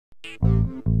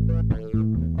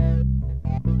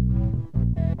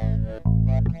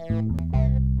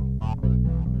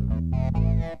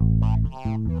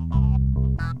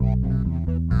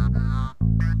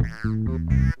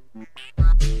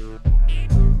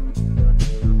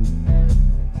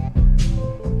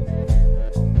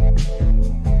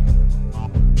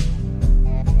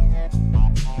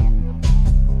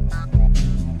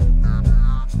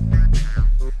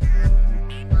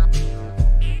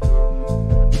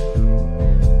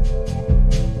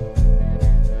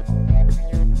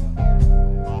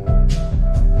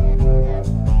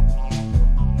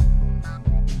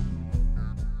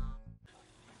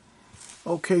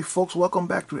Okay folks, welcome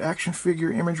back to Action Figure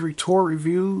Imagery Tour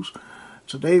Reviews.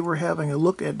 Today we're having a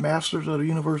look at Masters of the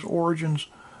Universe Origins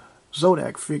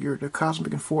Zodac figure, the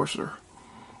Cosmic Enforcer.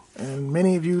 And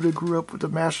many of you that grew up with the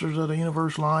Masters of the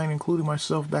Universe line, including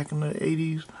myself back in the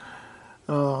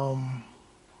 80s,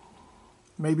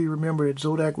 maybe remember that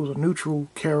Zodac was a neutral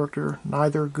character,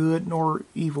 neither good nor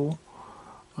evil.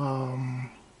 New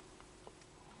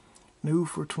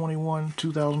for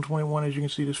 2021, as you can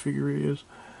see this figure is.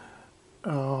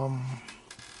 The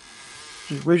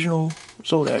original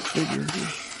Zodac figure.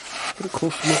 Just get a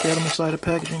closer look at him inside the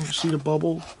packaging. You can see the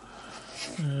bubble.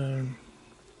 And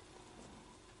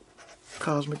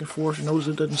Cosmic Enforcer. Notice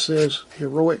it doesn't say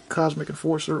heroic Cosmic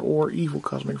Enforcer or evil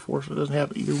Cosmic Enforcer. It doesn't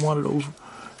have either one of those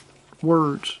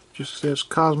words. It just says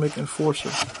Cosmic Enforcer.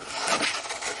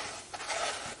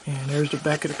 And there's the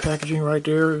back of the packaging right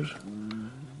there.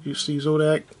 You see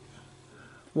Zodac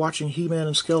watching He-Man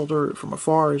and Skeletor from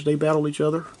afar as they battle each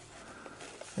other.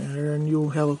 And you'll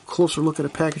have a closer look at the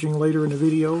packaging later in the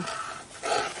video.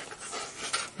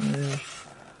 And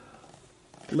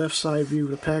left side view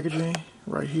of the packaging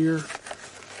right here.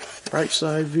 Right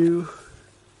side view.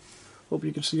 Hope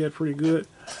you can see that pretty good.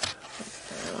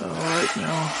 Alright,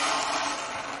 now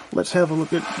let's have a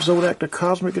look at Zodac the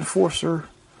Cosmic Enforcer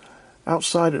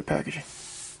outside of the packaging.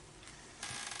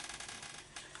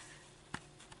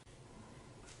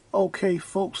 Okay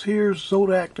folks, here's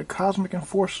Zodac the Cosmic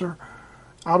Enforcer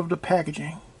out of the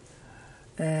packaging.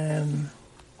 And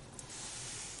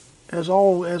as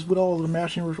with all of the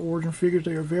Masters of the Universe Origin figures,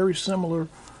 they are very similar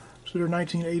to their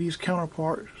 1980s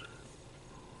counterparts.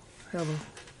 Have a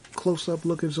close-up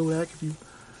look at Zodac. If you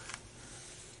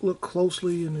look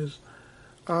closely in his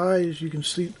eyes, you can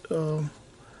see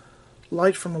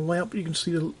light from the lamp. You can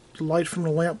see the light from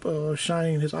the lamp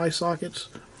shining in his eye sockets.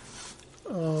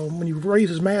 When you raise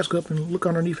his mask up and look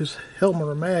underneath his helmet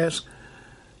or mask,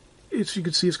 you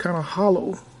can see it's kind of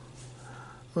hollow.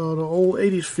 The old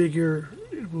 80s figure,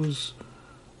 it was,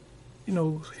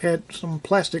 had some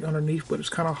plastic underneath, but it's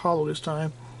kind of hollow this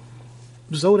time.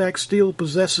 Zodac still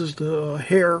possesses the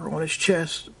hair on his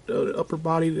chest, the upper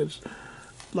body that's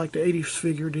like the 80s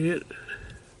figure did.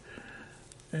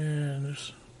 And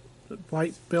there's the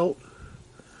white belt.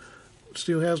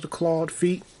 Still has the clawed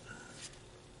feet.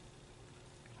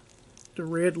 The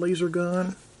red laser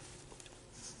gun.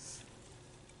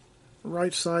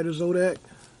 Right side of Zodac.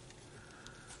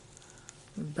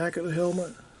 The back of the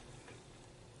helmet.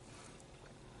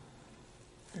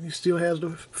 And he still has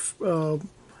the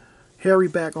hairy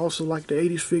back, also like the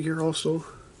 80s figure also.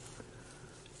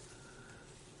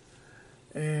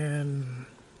 And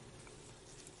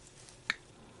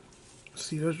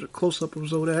see, there's a close-up of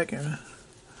Zodac and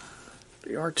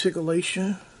the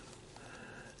articulation,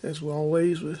 as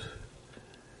always, with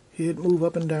head move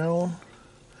up and down,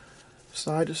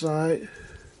 side to side.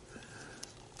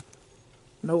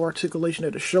 No articulation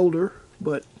at the shoulder,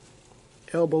 but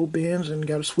elbow bends and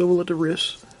got a swivel at the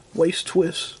wrist, waist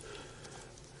twist.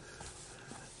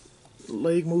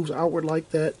 Leg moves outward like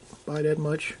that by that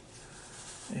much,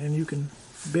 and you can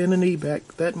bend the knee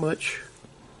back that much,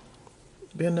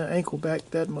 bend the ankle back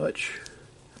that much,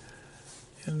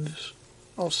 and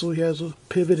also he has a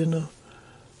pivot in the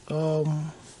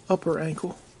upper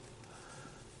ankle,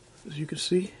 as you can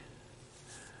see.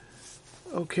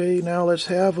 Okay, now let's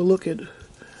have a look at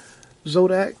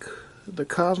Zodac the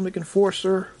Cosmic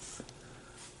Enforcer.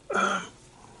 Wait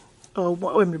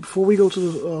a minute, before we go to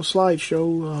the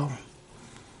slideshow,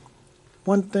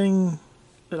 one thing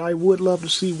that I would love to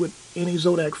see with any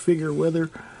Zodac figure,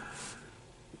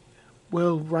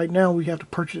 right now we have to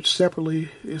purchase it separately,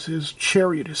 is his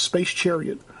chariot, his space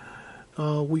chariot.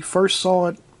 We first saw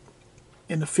it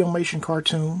in the Filmation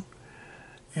cartoon,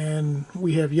 and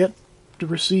we have yet to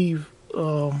receive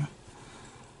a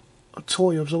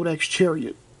toy of Zodac's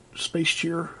chariot, space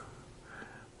chair,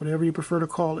 whatever you prefer to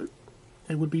call it.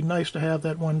 It would be nice to have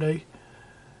that one day.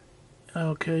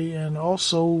 Okay, and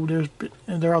also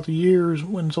throughout the years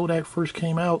when Zodac first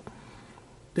came out,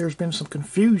 there's been some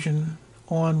confusion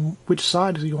on which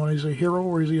side is he on. Is he a hero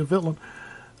or is he a villain?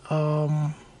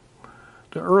 The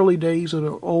early days of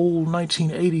the old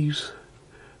 1980s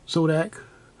Zodac,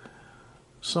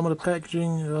 some of the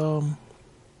packaging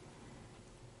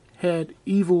had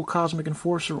evil Cosmic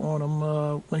Enforcer on them.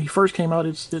 When he first came out,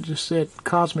 it just said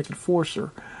Cosmic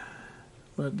Enforcer.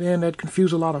 But then that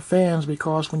confused a lot of fans,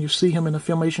 because when you see him in the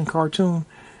Filmation cartoon,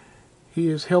 he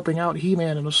is helping out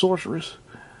He-Man and the Sorceress.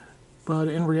 But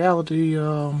in reality,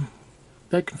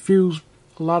 that confused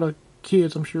a lot of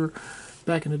kids, I'm sure,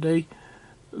 back in the day.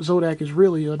 Zodac is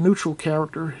really a neutral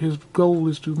character. His goal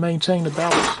is to maintain the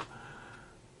balance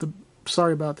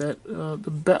Sorry about that.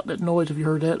 That noise, if you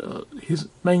heard that. His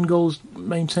main goal is to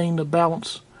maintain the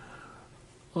balance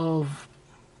of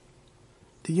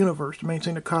the universe, to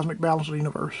maintain the cosmic balance of the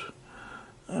universe.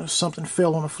 Something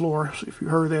fell on the floor, so if you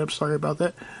heard that, I'm sorry about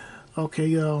that. Okay,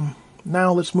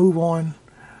 now let's move on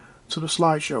to the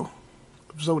slideshow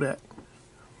of Zodac.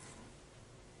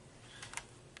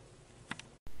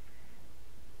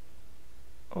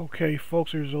 Okay,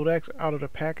 folks, here's Zodac out of the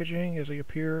packaging as he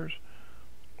appears.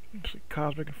 It's a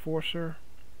Cosmic Enforcer.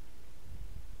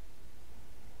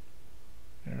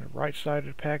 And right side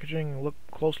of the packaging, look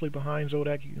closely behind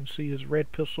Zodac, you can see his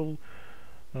red pistol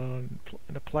in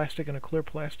a plastic, and a clear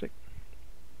plastic.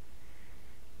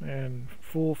 And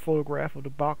full photograph of the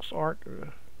box art,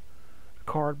 the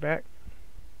card back,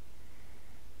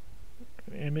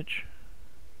 image.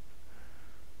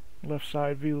 Left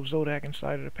side view of Zodac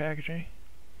inside of the packaging.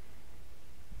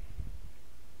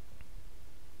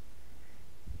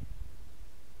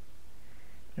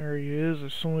 There he is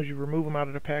as soon as you remove him out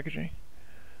of the packaging.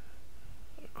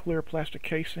 A clear plastic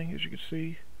casing, as you can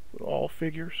see, with all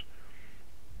figures.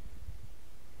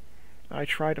 I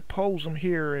tried to pose him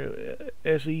here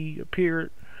as he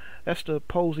appeared. That's the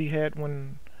pose he had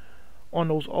when on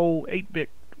those old 8-bit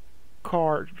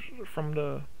cards from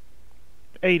the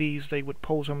 80s. They would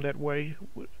pose him that way.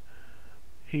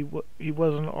 He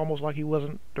wasn't, almost like he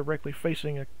wasn't directly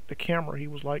facing the camera. He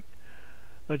was like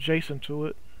adjacent to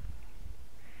it.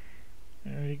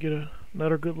 And you get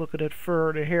another good look at that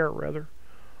fur, the hair rather,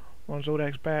 on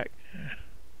Zodac's back.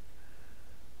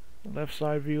 Left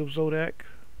side view of Zodac.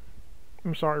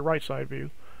 I'm sorry, right side view.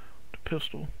 The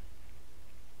pistol.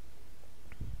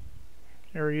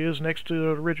 There he is next to the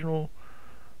original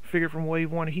figure from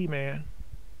Wave 1, He-Man.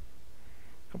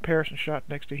 Comparison shot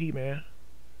next to He-Man.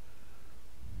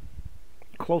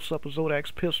 Close up of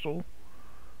Zodac's pistol.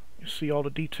 You see all the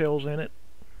details in it.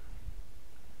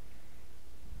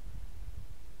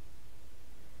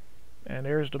 And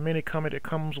there's the mini comic that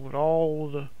comes with all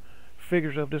the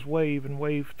figures of this wave in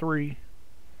Wave 3.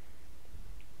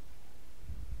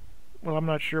 Well, I'm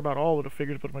not sure about all of the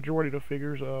figures, but the majority of the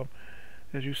figures.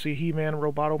 As you see, He-Man and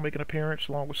Roboto make an appearance,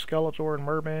 along with Skeletor and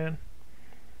Merman.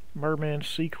 Merman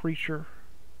Sea Creature.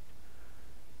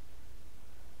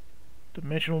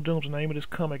 Dimensional Doom's the name of this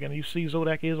comic, and you see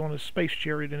Zodac is on his space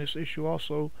chariot in this issue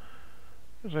also.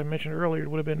 As I mentioned earlier, it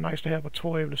would have been nice to have a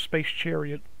toy of the space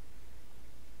chariot.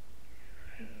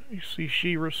 You see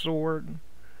She-Ra's sword, and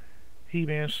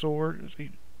He-Man's sword as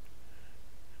he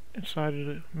inside of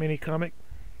the mini comic.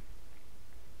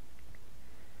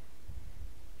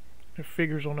 The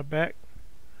figures on the back.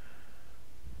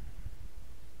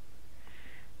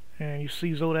 And you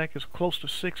see Zodac is close to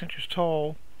 6 inches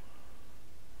tall.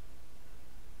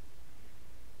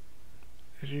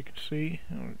 As you can see,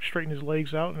 straighten his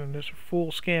legs out, and there's a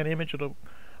full scan image of the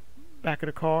back of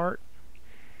the card.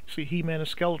 See He-Man and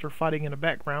Skeletor fighting in the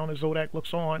background as Zodac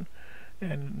looks on,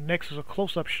 and next is a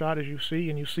close-up shot, as you see,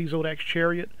 and you see Zodac's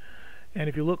chariot. And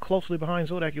if you look closely behind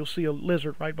Zodac, you'll see a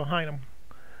lizard right behind him,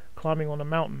 climbing on the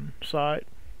mountain side.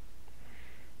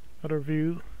 Another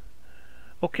view.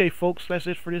 Okay, folks, that's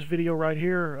it for this video right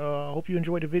here. I hope you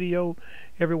enjoyed the video.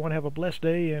 Everyone have a blessed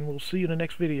day, and we'll see you in the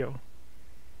next video.